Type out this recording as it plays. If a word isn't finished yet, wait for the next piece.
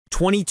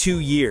22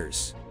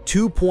 years,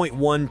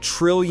 $2.1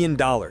 trillion.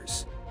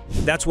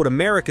 That's what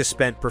America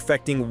spent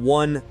perfecting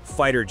one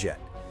fighter jet.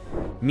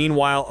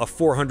 Meanwhile, a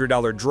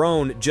 $400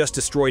 drone just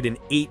destroyed an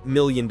 $8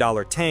 million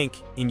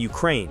tank in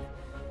Ukraine.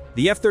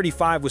 The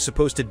F-35 was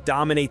supposed to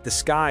dominate the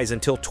skies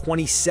until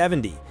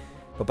 2070,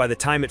 but by the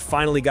time it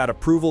finally got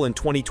approval in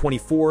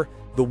 2024,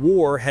 the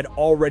war had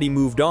already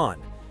moved on.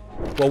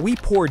 While we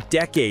poured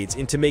decades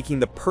into making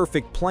the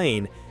perfect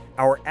plane,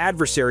 our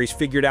adversaries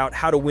figured out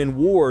how to win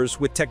wars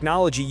with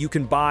technology you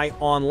can buy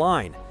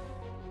online.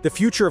 The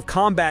future of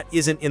combat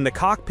isn't in the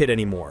cockpit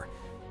anymore,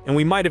 and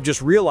we might have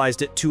just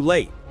realized it too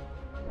late.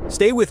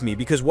 Stay with me,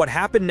 because what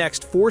happened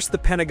next forced the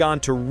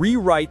Pentagon to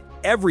rewrite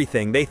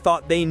everything they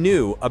thought they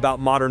knew about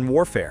modern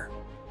warfare.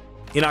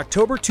 In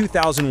October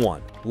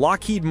 2001,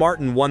 Lockheed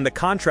Martin won the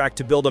contract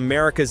to build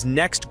America's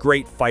next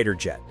great fighter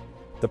jet.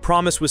 The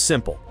promise was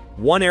simple: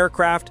 one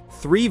aircraft,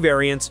 3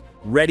 variants,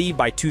 ready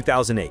by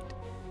 2008.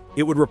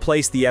 It would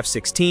replace the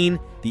F-16,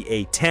 the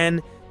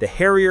A-10, the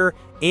Harrier,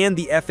 and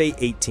the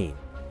F-A-18.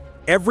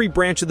 Every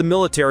branch of the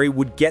military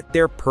would get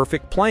their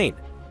perfect plane.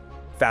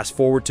 Fast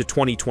forward to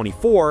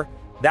 2024,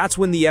 that's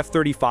when the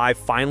F-35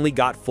 finally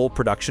got full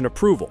production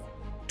approval.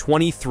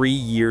 23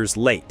 years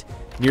late,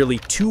 nearly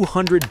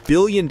 $200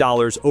 billion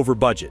over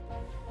budget.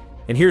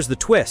 And here's the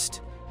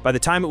twist: by the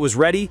time it was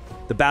ready,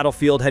 the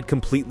battlefield had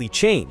completely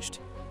changed.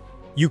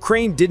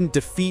 Ukraine didn't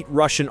defeat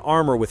Russian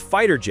armor with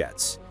fighter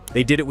jets.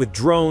 They did it with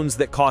drones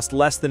that cost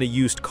less than a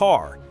used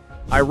car.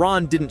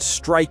 Iran didn't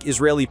strike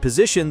Israeli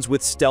positions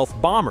with stealth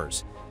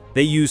bombers.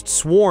 They used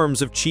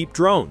swarms of cheap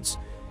drones.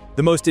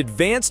 The most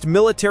advanced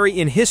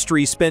military in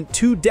history spent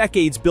 2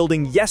 decades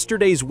building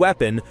yesterday's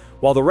weapon,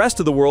 while the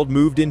rest of the world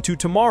moved into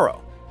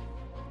tomorrow.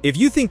 If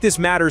you think this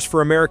matters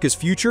for America's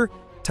future,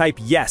 type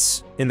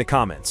yes in the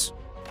comments.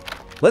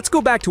 Let's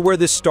go back to where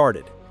this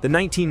started, the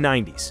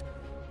 1990s.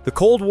 The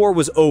Cold War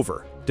was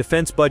over.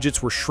 Defense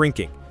budgets were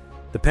shrinking.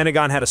 The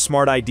Pentagon had a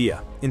smart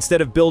idea.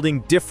 Instead of building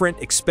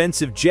different,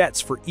 expensive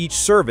jets for each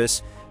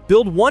service,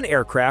 build one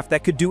aircraft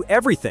that could do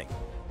everything.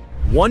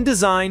 One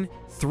design,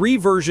 3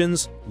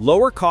 versions,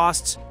 lower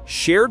costs,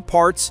 shared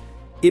parts.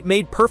 It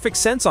made perfect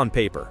sense on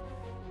paper.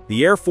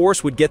 The Air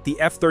Force would get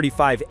the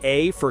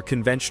F-35A for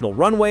conventional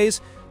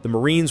runways, the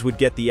Marines would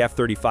get the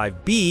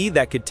F-35B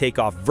that could take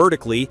off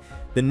vertically,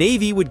 the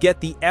Navy would get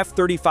the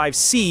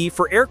F-35C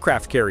for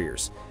aircraft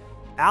carriers.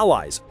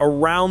 Allies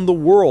around the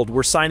world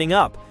were signing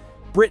up.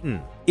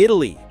 Britain,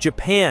 Italy,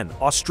 Japan,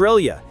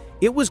 Australia.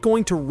 It was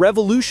going to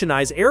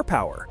revolutionize air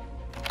power.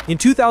 In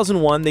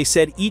 2001, they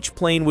said each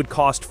plane would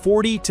cost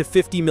 $40 to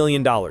 $50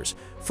 million.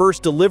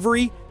 First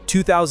delivery,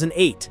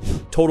 2008.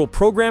 Total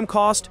program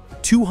cost,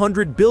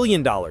 $200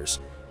 billion.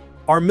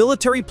 Our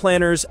military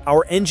planners,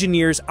 our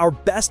engineers, our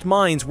best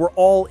minds were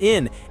all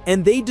in,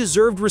 and they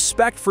deserved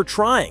respect for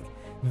trying.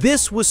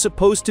 This was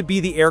supposed to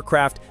be the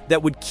aircraft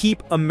that would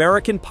keep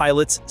American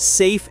pilots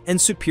safe and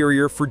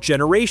superior for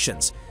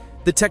generations.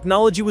 The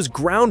technology was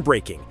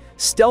groundbreaking: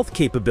 stealth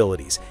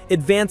capabilities,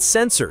 advanced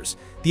sensors,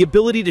 the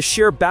ability to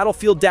share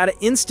battlefield data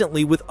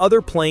instantly with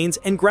other planes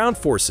and ground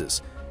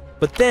forces.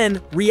 But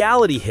then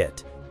reality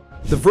hit.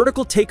 The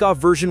vertical takeoff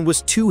version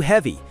was too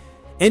heavy.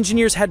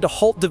 Engineers had to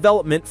halt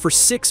development for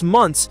 6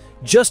 months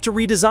just to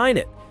redesign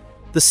it.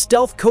 The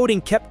stealth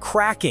coding kept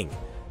cracking.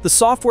 The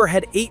software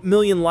had 8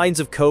 million lines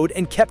of code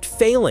and kept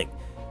failing.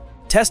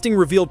 Testing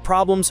revealed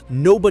problems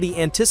nobody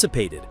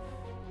anticipated.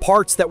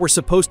 Parts that were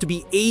supposed to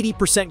be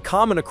 80%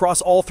 common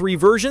across all 3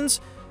 versions,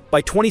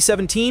 by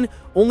 2017,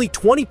 only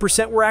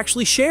 20% were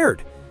actually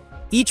shared.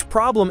 Each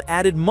problem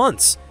added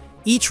months.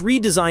 Each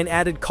redesign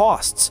added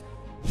costs.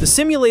 The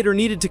simulator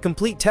needed to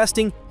complete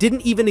testing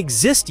didn't even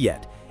exist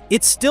yet.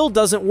 It still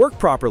doesn't work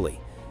properly.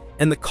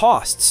 And the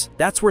costs,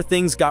 that's where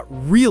things got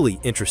really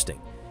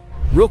interesting.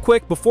 Real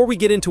quick, before we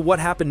get into what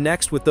happened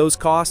next with those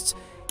costs,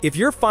 if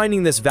you're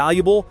finding this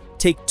valuable,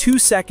 take 2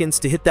 seconds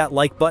to hit that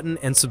like button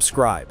and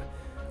subscribe.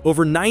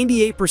 Over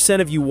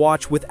 98% of you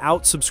watch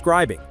without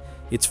subscribing.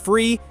 It's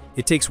free,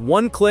 it takes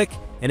 1 click,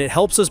 and it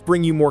helps us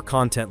bring you more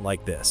content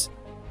like this.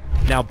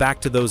 Now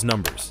back to those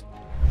numbers.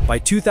 By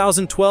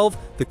 2012,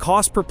 the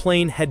cost per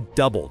plane had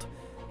doubled.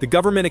 The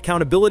Government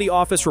Accountability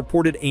Office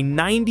reported a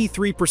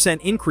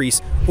 93%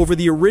 increase over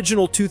the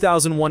original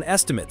 2001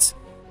 estimates.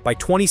 By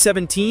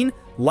 2017,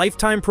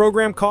 lifetime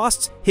program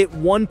costs hit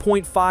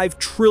 $1.5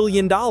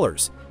 trillion.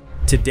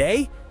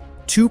 Today,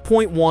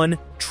 $2.1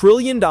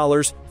 trillion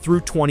through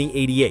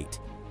 2088.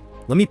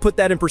 Let me put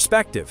that in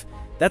perspective.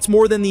 That's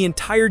more than the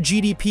entire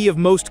GDP of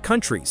most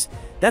countries.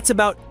 That's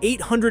about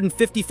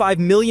 $855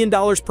 million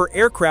per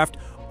aircraft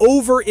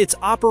over its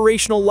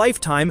operational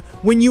lifetime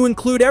when you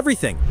include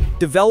everything: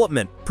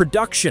 development,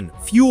 production,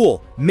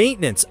 fuel,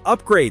 maintenance,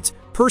 upgrades,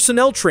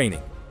 personnel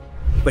training.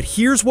 But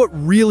here's what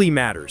really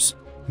matters: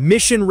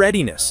 mission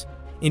readiness.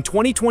 In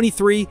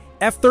 2023,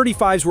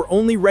 F-35s were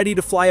only ready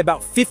to fly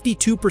about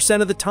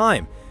 52% of the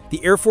time.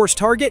 The Air Force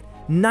target,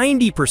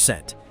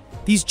 90%.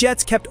 These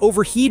jets kept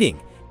overheating.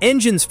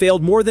 Engines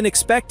failed more than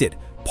expected.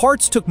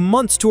 Parts took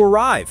months to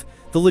arrive.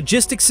 The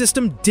logistics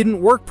system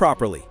didn't work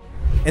properly.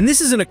 And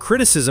this isn't a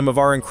criticism of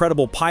our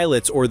incredible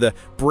pilots or the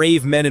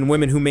brave men and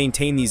women who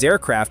maintain these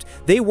aircraft.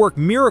 They work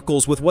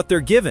miracles with what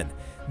they're given.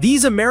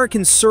 These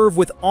Americans serve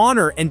with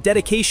honor and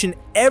dedication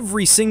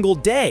every single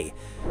day.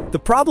 The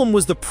problem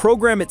was the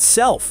program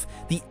itself,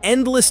 the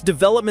endless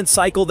development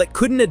cycle that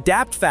couldn't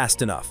adapt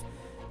fast enough.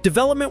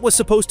 Development was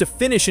supposed to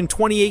finish in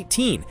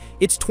 2018.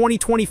 It's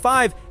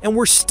 2025, and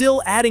we're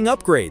still adding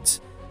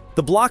upgrades.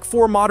 The Block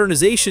 4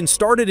 modernization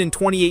started in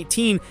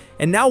 2018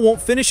 and now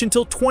won't finish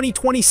until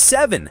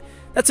 2027.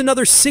 That's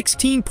another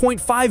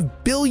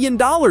 $16.5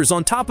 billion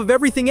on top of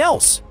everything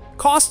else.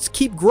 Costs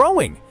keep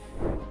growing.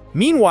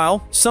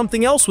 Meanwhile,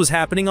 something else was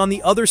happening on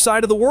the other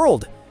side of the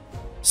world.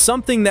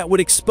 Something that would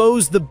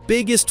expose the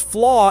biggest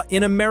flaw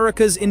in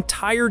America's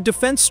entire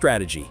defense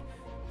strategy.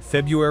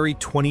 February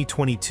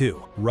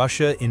 2022,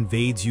 Russia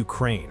invades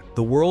Ukraine.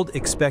 The world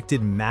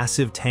expected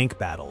massive tank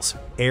battles,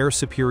 air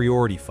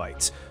superiority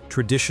fights,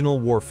 traditional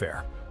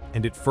warfare.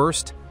 And at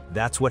first,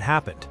 that's what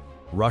happened.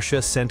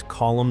 Russia sent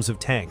columns of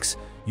tanks.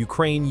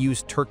 Ukraine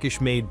used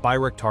Turkish-made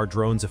Bayraktar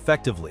drones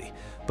effectively,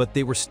 but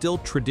they were still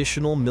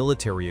traditional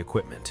military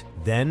equipment.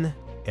 Then,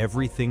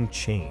 everything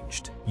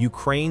changed.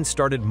 Ukraine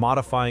started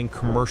modifying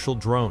commercial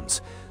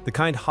drones, the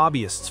kind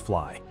hobbyists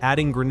fly,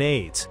 adding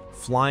grenades,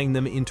 flying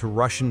them into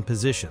Russian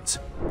positions.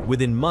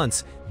 Within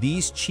months,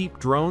 these cheap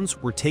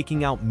drones were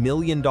taking out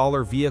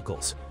million-dollar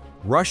vehicles.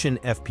 Russian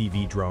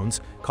FPV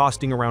drones,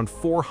 costing around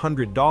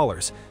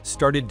 $400,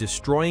 started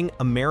destroying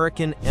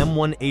American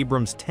M1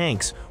 Abrams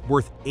tanks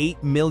worth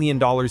 $8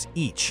 million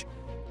each.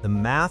 The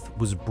math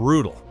was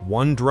brutal.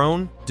 One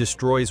drone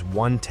destroys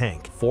one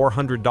tank.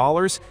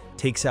 $400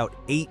 takes out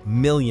 $8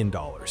 million.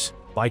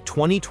 By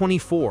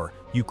 2024,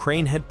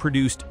 Ukraine had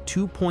produced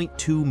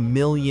 2.2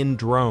 million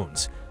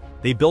drones.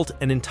 They built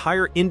an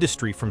entire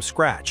industry from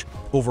scratch,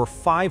 over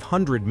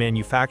 500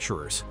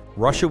 manufacturers.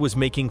 Russia was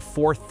making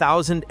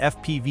 4,000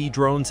 FPV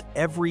drones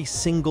every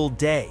single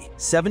day.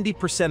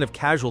 70% of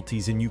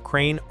casualties in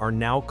Ukraine are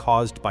now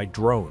caused by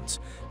drones,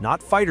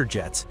 not fighter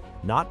jets,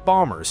 not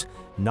bombers,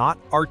 not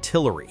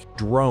artillery,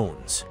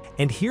 drones.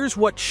 And here's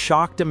what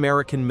shocked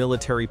American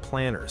military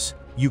planners.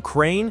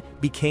 Ukraine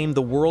became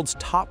the world's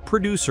top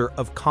producer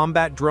of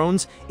combat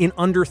drones in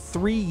under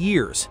 3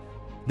 years.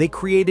 They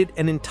created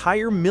an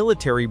entire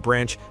military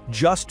branch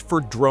just for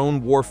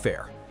drone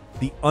warfare.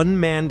 The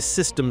Unmanned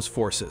Systems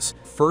Forces,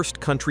 first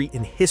country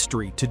in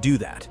history to do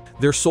that.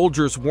 Their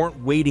soldiers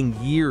weren't waiting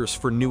years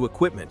for new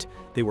equipment.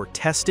 They were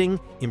testing,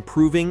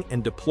 improving,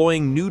 and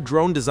deploying new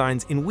drone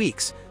designs in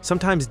weeks,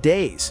 sometimes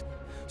days.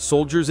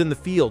 Soldiers in the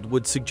field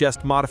would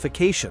suggest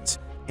modifications.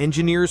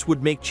 Engineers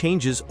would make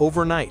changes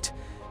overnight.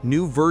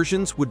 New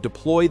versions would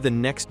deploy the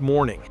next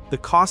morning. The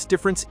cost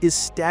difference is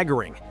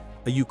staggering.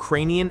 A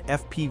Ukrainian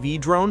FPV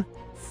drone,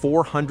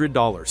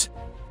 $400.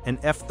 An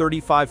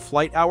F-35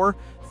 flight hour,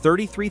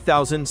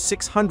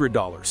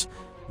 $33,600.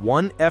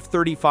 One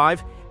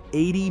F-35,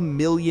 $80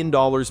 million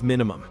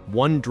minimum.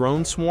 One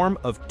drone swarm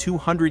of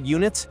 200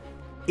 units,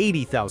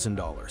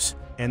 $80,000.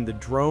 And the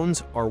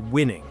drones are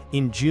winning.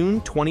 In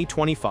June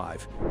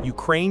 2025,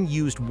 Ukraine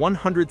used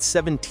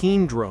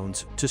 117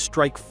 drones to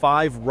strike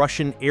 5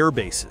 Russian air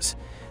bases.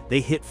 They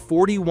hit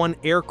 41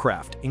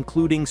 aircraft,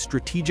 including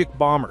strategic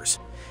bombers.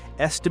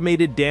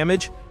 Estimated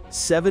damage,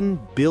 $7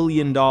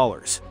 billion.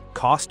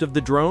 Cost of the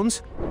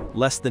drones?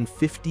 Less than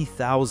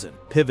 $50,000.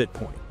 Pivot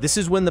point. This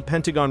is when the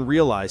Pentagon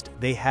realized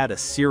they had a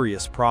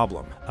serious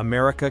problem.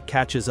 America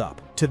catches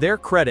up. To their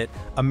credit,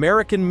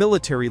 American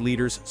military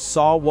leaders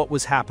saw what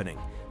was happening.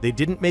 They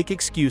didn't make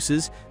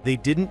excuses, they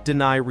didn't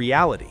deny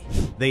reality.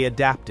 They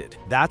adapted.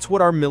 That's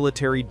what our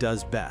military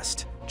does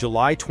best.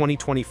 July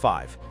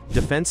 2025,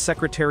 Defense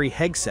Secretary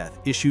Hegseth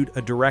issued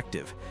a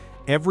directive.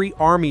 Every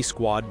Army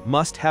squad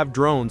must have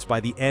drones by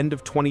the end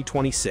of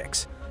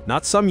 2026.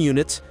 Not some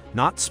units,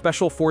 not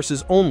special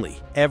forces only,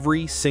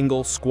 every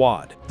single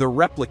squad. The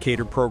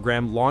Replicator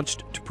program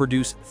launched to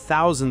produce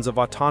thousands of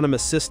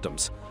autonomous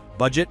systems.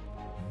 Budget,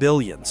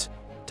 billions.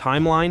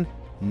 Timeline,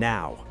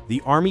 now.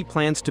 The Army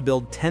plans to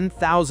build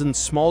 10,000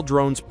 small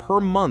drones per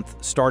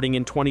month starting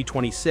in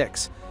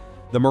 2026.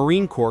 The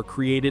Marine Corps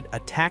created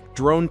attack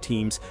drone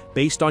teams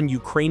based on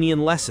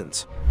Ukrainian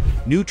lessons.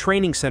 New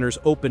training centers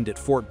opened at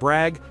Fort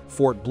Bragg,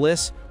 Fort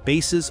Bliss,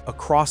 bases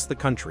across the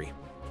country.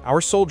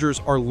 Our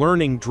soldiers are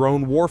learning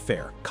drone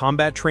warfare.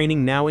 Combat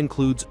training now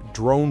includes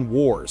drone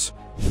wars,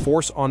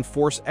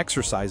 force-on-force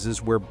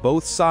exercises where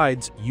both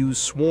sides use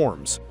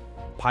swarms.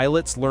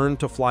 Pilots learn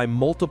to fly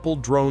multiple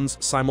drones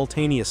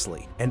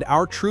simultaneously. And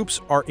our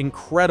troops are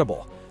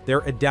incredible.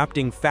 They're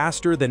adapting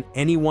faster than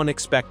anyone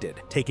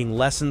expected, taking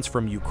lessons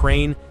from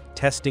Ukraine,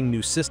 testing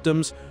new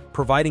systems,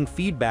 providing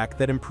feedback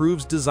that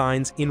improves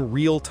designs in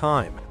real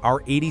time.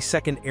 Our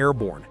 82nd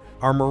Airborne,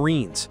 our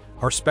Marines,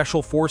 our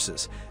Special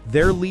Forces,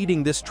 they're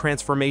leading this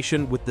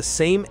transformation with the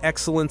same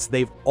excellence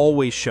they've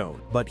always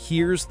shown. But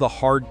here's the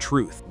hard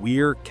truth.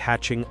 We're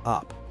catching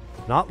up.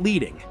 Not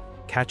leading,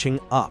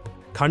 catching up.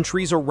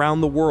 Countries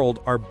around the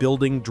world are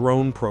building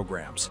drone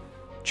programs.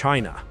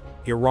 China,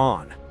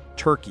 Iran,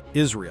 Turkey,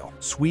 Israel.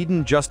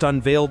 Sweden just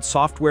unveiled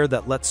software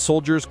that lets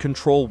soldiers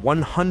control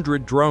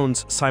 100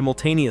 drones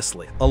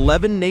simultaneously.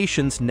 11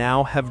 nations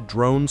now have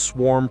drone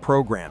swarm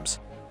programs.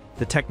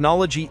 The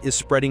technology is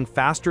spreading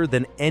faster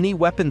than any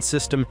weapon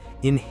system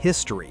in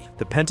history.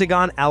 The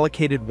Pentagon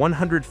allocated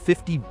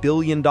 $150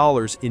 billion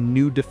in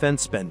new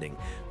defense spending.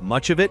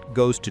 Much of it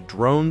goes to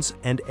drones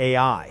and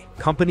AI.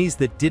 Companies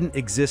that didn't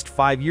exist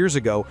 5 years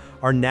ago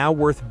are now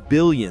worth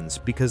billions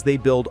because they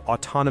build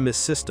autonomous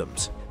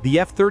systems. The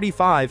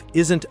F-35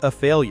 isn't a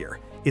failure.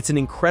 It's an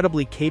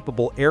incredibly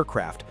capable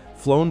aircraft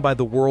flown by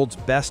the world's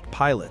best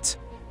pilots.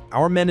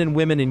 Our men and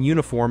women in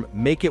uniform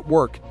make it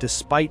work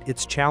despite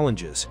its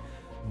challenges.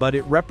 But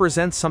it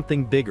represents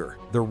something bigger,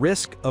 the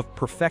risk of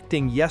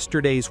perfecting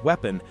yesterday's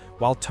weapon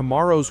while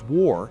tomorrow's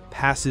war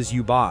passes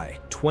you by.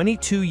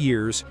 22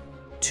 years,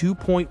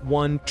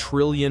 $2.1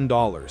 trillion.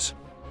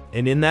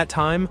 And in that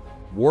time,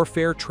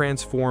 warfare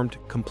transformed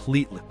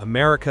completely.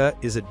 America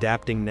is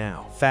adapting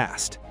now,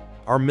 fast.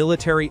 Our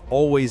military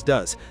always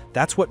does.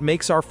 That's what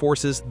makes our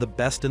forces the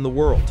best in the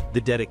world.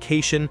 The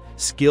dedication,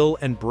 skill,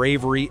 and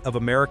bravery of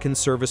American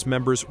service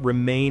members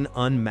remain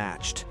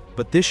unmatched.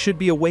 But this should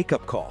be a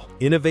wake-up call.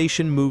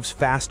 Innovation moves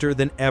faster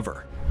than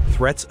ever.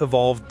 Threats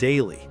evolve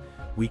daily.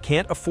 We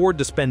can't afford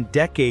to spend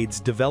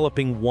decades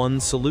developing one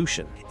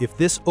solution. If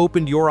this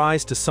opened your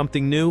eyes to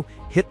something new,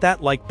 hit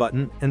that like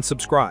button and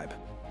subscribe.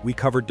 We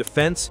covered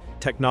defense,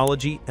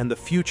 technology, and the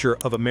future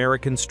of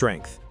American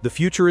strength. The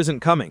future isn't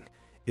coming.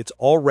 It's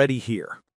already here.